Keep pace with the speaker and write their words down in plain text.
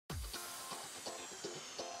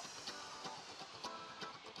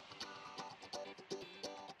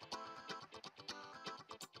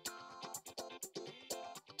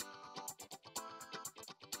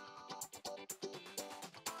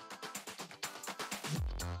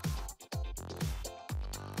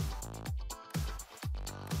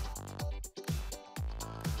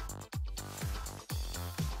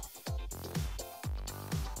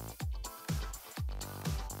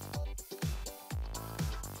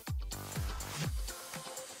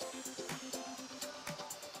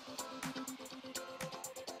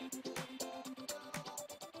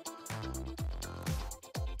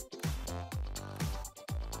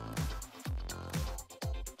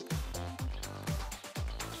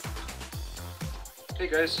Hey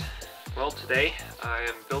guys, well today I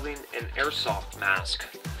am building an airsoft mask,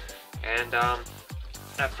 and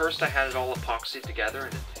at first I had it all epoxied together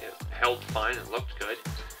and it held fine and looked good,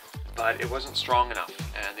 but it wasn't strong enough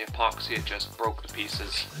and the epoxy had just broke the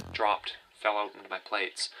pieces, dropped, fell out into my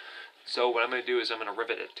plates. So what I'm going to do is I'm going to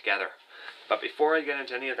rivet it together. But before I get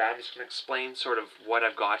into any of that, I'm just going to explain sort of what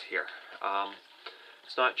I've got here.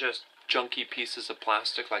 It's not just junky pieces of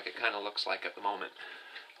plastic like it kind of looks like at the moment.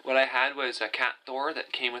 What I had was a cat door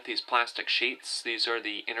that came with these plastic sheets. These are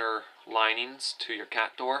the inner linings to your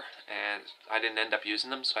cat door, and I didn't end up using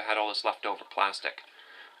them, so I had all this leftover plastic.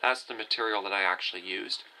 That's the material that I actually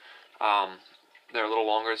used. They're a little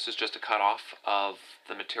longer. This is just a cut off of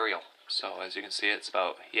the material. So as you can see, it's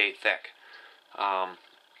about yay thick.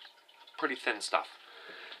 Pretty thin stuff,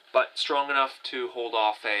 but strong enough to hold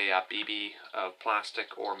off a BB of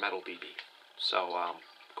plastic or metal BB. So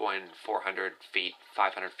going 400 feet,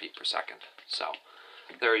 500 feet per second. So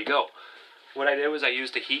there you go. What I did was I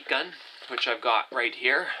used a heat gun, which I've got right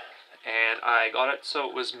here, and I got it so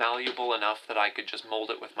it was malleable enough that I could just mold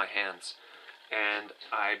it with my hands. And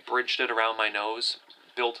I bridged it around my nose,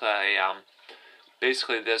 built a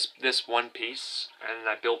basically this one piece, and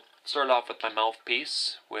I started off with my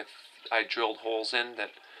mouthpiece I drilled holes in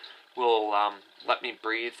that will let me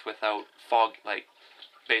breathe without fog, like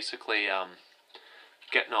basically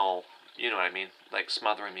getting all, you know what I mean, like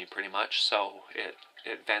smothering me pretty much, so it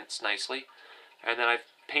vents nicely. And then I've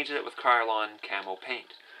painted it with Krylon camo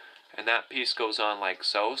paint. And that piece goes on like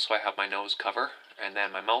so I have my nose cover, and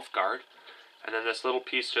then my mouth guard, and then this little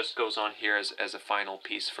piece just goes on here as a final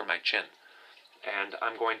piece for my chin. And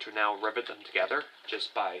I'm going to now rivet them together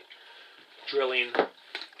just by drilling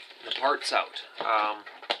the parts out,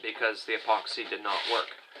 because the epoxy did not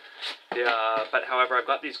work. But however, I've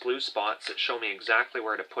got these glue spots that show me exactly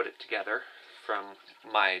where to put it together from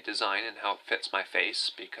my design and how it fits my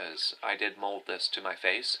face, because I did mold this to my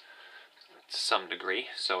face to some degree,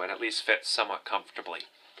 so it at least fits somewhat comfortably.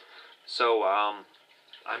 So I'm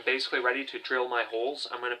basically ready to drill my holes.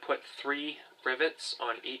 I'm going to put 3 rivets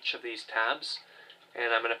on each of these tabs,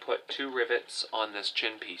 and I'm going to put 2 rivets on this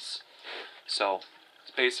chin piece. So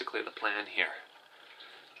it's basically the plan here.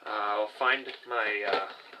 I'll find my,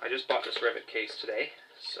 I just bought this rivet case today,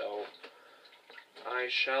 so I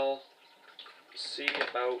shall see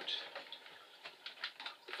about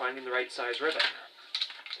finding the right size rivet.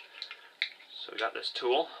 So we got this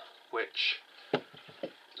tool, which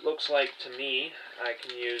looks like to me I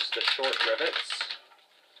can use the short rivets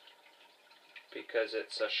because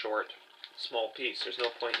it's a short, small piece. There's no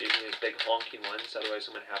point using these big honking ones, otherwise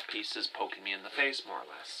I'm going to have pieces poking me in the face more or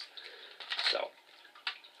less. So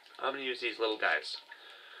I'm going to use these little guys.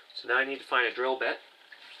 So now I need to find a drill bit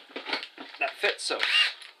that fits those.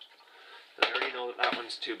 And I already know that that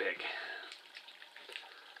one's too big.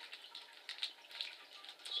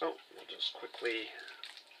 So we'll just quickly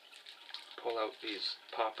pull out these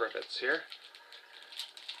pop rivets here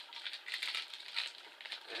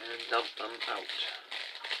and dump them out.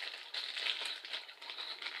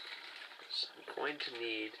 So I'm going to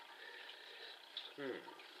need,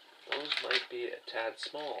 those might be a tad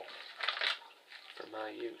small for my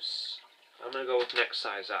use. I'm going to go with next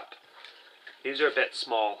size up. These are a bit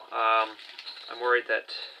small. I'm worried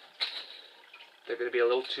that they're going to be a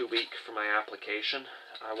little too weak for my application.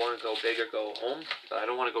 I want to go big or go home, but I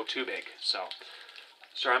don't want to go too big. So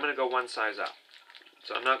I'm going to go one size up.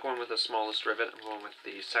 So I'm not going with the smallest rivet, I'm going with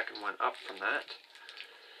the second one up from that.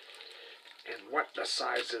 And what the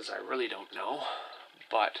size is, I really don't know,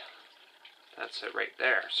 but that's it right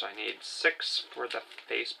there. So I need 6 for the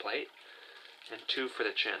face plate and 2 for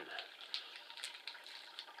the chin.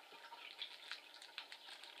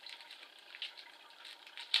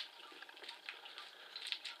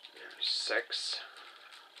 There's 6.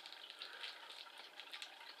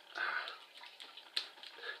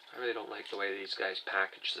 I really don't like the way these guys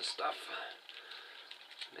package this stuff.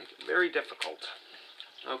 Make it very difficult.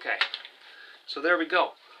 Okay, so there we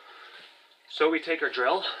go. So we take our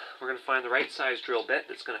drill. We're going to find the right size drill bit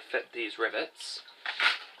that's going to fit these rivets.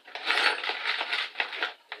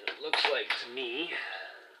 And it looks like to me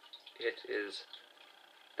it is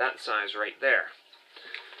that size right there.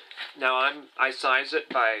 Now I size it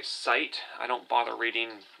by sight. I don't bother reading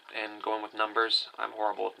and going with numbers. I'm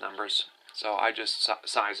horrible with numbers. So I just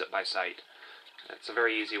size it by sight. That's a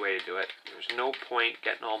very easy way to do it. There's no point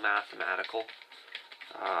getting all mathematical.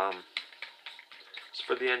 It's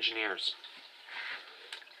for the engineers.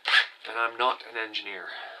 And I'm not an engineer.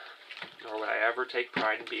 Nor would I ever take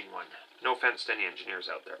pride in being one. No offense to any engineers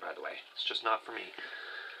out there, by the way. It's just not for me.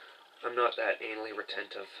 I'm not that anally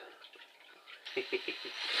retentive.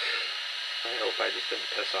 I hope I just didn't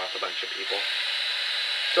piss off a bunch of people.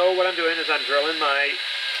 So what I'm doing is I'm drilling my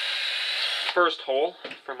first hole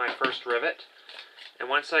for my first rivet. And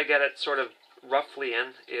once I get it sort of roughly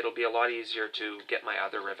in, it'll be a lot easier to get my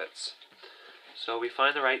other rivets. So we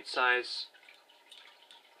find the right size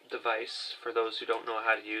device. For those who don't know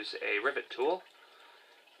how to use a rivet tool,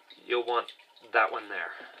 you'll want that one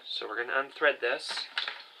there. So we're going to unthread this.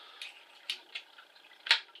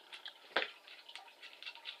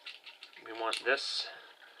 We want this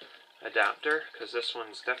adapter because this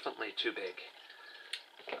one's definitely too big.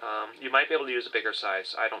 You might be able to use a bigger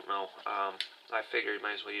size. I don't know. I figure you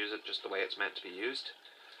might as well use it just the way it's meant to be used.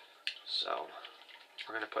 So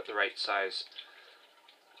we're going to put the right size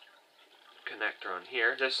connector on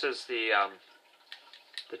here. This is the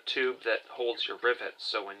tube that holds your rivet,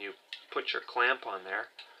 so when you put your clamp on there,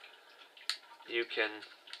 you can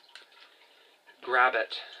grab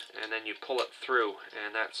it and then you pull it through,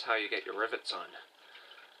 and that's how you get your rivets on.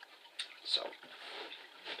 So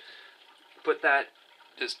put that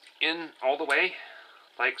just in all the way,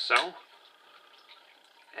 like so,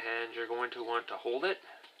 and you're going to want to hold it.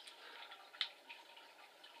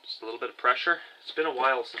 Just a little bit of pressure. It's been a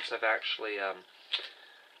while since I've actually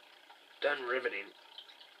done riveting.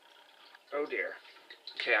 Oh dear.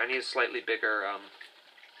 Okay, I need a slightly bigger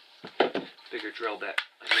bigger drill bit.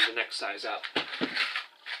 I need the next size up.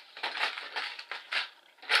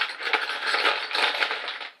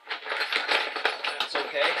 That's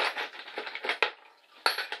okay.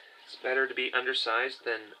 It's better to be undersized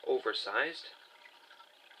than oversized.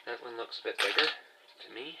 That one looks a bit bigger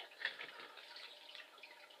to me.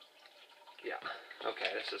 Yeah,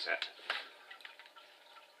 okay, this is it.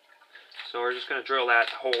 So we're just going to drill that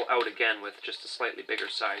hole out again with just a slightly bigger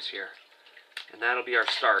size here. And that'll be our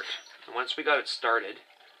start. And once we got it started,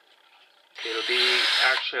 it'll be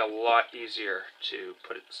actually a lot easier to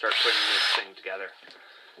start putting this thing together.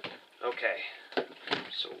 Okay,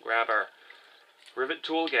 so we'll grab our rivet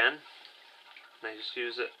tool again. And I just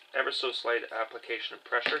use it ever so slight application of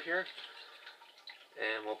pressure here.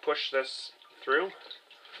 And we'll push this through.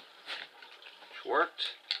 Which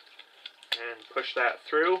worked. And push that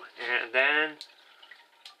through, and then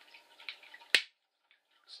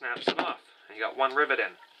snaps it off. And you got one rivet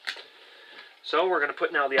in. So we're going to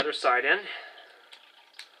put now the other side in.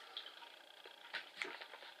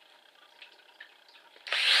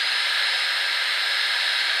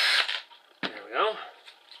 There we go.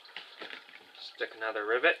 Stick another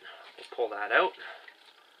rivet. We'll pull that out.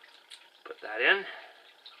 Put that in. It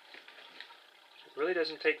really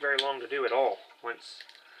doesn't take very long to do at all once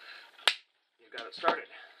got it started.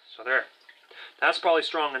 So there. That's probably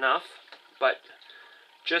strong enough, but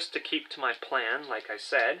just to keep to my plan, like I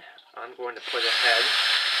said, I'm going to put ahead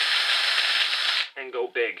and go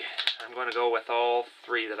big. I'm going to go with all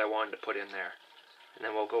three that I wanted to put in there. And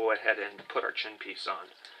then we'll go ahead and put our chin piece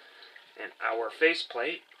on. And our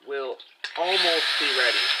faceplate will almost be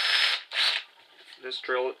ready. This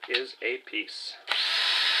drill is a piece.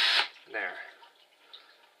 There.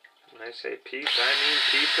 When I say piece, I mean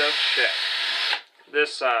piece of shit.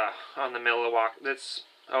 This on the Milwaukee, it's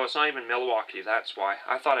not even Milwaukee, that's why.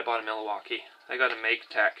 I thought I bought a Milwaukee. I got a Make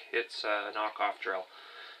Tech, it's a knockoff drill.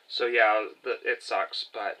 So yeah, it sucks,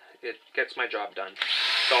 but it gets my job done.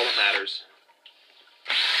 That's all that matters.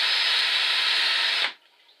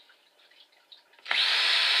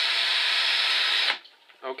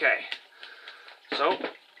 Okay, so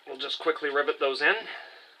we'll just quickly rivet those in.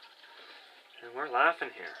 And we're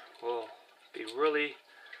laughing here. We'll be really...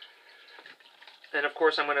 And of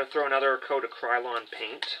course I'm going to throw another coat of Krylon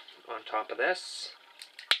paint on top of this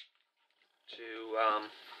to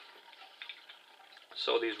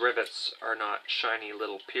so these rivets are not shiny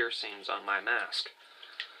little piercings on my mask.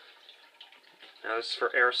 Now this is for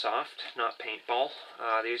Airsoft, not Paintball.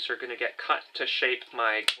 These are going to get cut to shape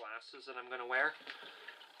my glasses that I'm going to wear.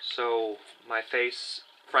 So my face,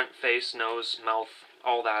 front face, nose, mouth,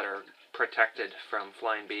 all that are protected from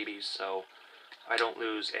flying babies, so I don't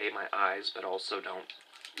lose my eyes, but also don't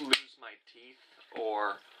lose my teeth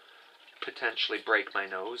or potentially break my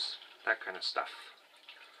nose, that kind of stuff.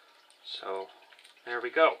 So there we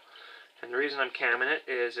go. And the reason I'm camming it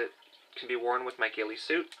is it can be worn with my ghillie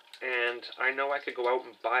suit, and I know I could go out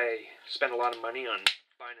and spend a lot of money on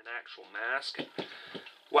buying an actual mask and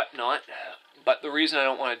whatnot, but the reason I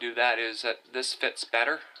don't want to do that is that this fits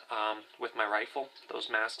better with my rifle. Those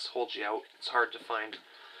masks hold you out. It's hard to find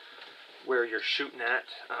where you're shooting at,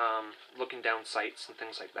 looking down sights and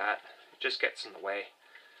things like that. It just gets in the way.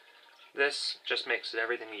 This just makes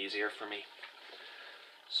everything easier for me.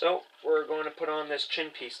 So we're going to put on this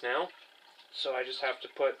chin piece now. So I just have to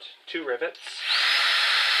put 2 rivets.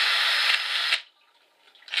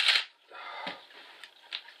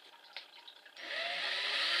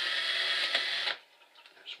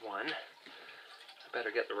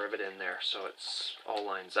 better get the rivet in there so it's all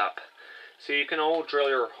lines up. So you can all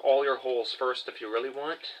drill all your holes first if you really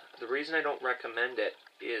want. The reason I don't recommend it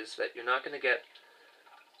is that you're not going to get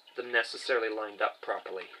them necessarily lined up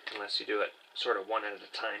properly unless you do it sort of one at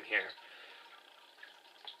a time here.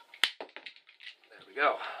 There we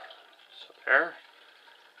go. So there.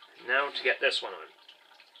 Now to get this one on.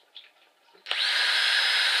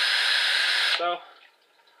 So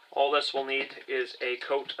all this will need is a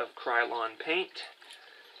coat of Krylon paint,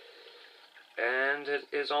 and it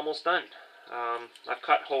is almost done. I've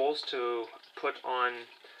cut holes to put on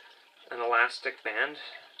an elastic band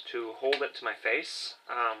to hold it to my face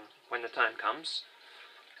when the time comes.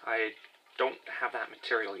 I don't have that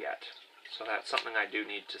material yet, so that's something I do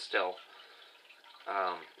need to still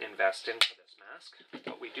invest in for this mask.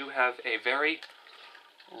 But we do have a very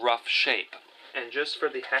rough shape, and just for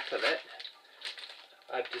the heck of it,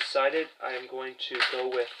 I've decided I am going to go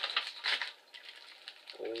with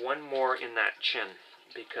one more in that chin,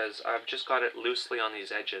 because I've just got it loosely on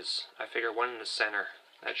these edges. I figure one in the center,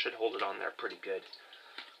 that should hold it on there pretty good.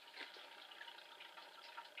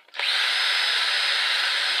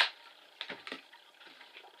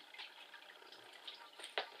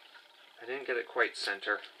 I didn't get it quite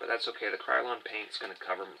center, but that's okay. The Krylon paint's going to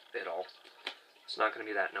cover it all. It's not going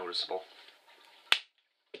to be that noticeable.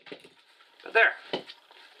 But there.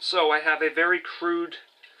 So I have a very crude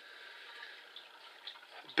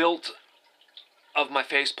built of my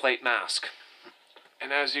faceplate mask.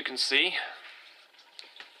 And as you can see,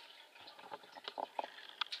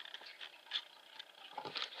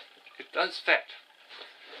 it does fit.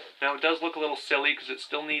 Now it does look a little silly because it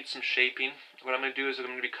still needs some shaping. What I'm going to do is I'm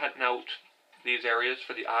going to be cutting out these areas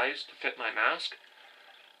for the eyes to fit my mask.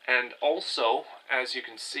 And also, as you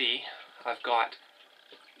can see, I've got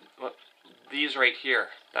these right here.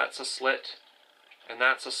 That's a slit, and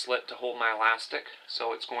that's a slit to hold my elastic,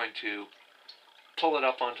 so it's going to pull it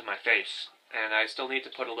up onto my face. And I still need to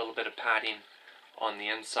put a little bit of padding on the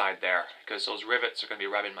inside there, because those rivets are going to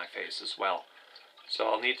be rubbing my face as well. So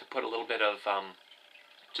I'll need to put a little bit of,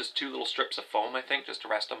 just 2 little strips of foam, I think, just to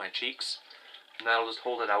rest on my cheeks. And that'll just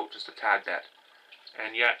hold it out just a tad bit.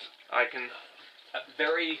 And yet, I can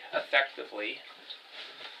very effectively,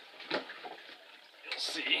 you'll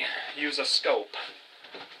see, use a scope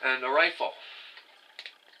and a rifle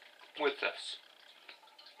with this.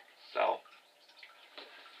 So,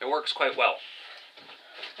 it works quite well.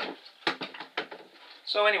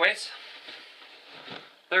 So anyways,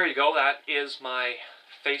 there you go. That is my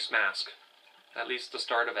face mask, at least the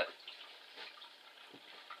start of it.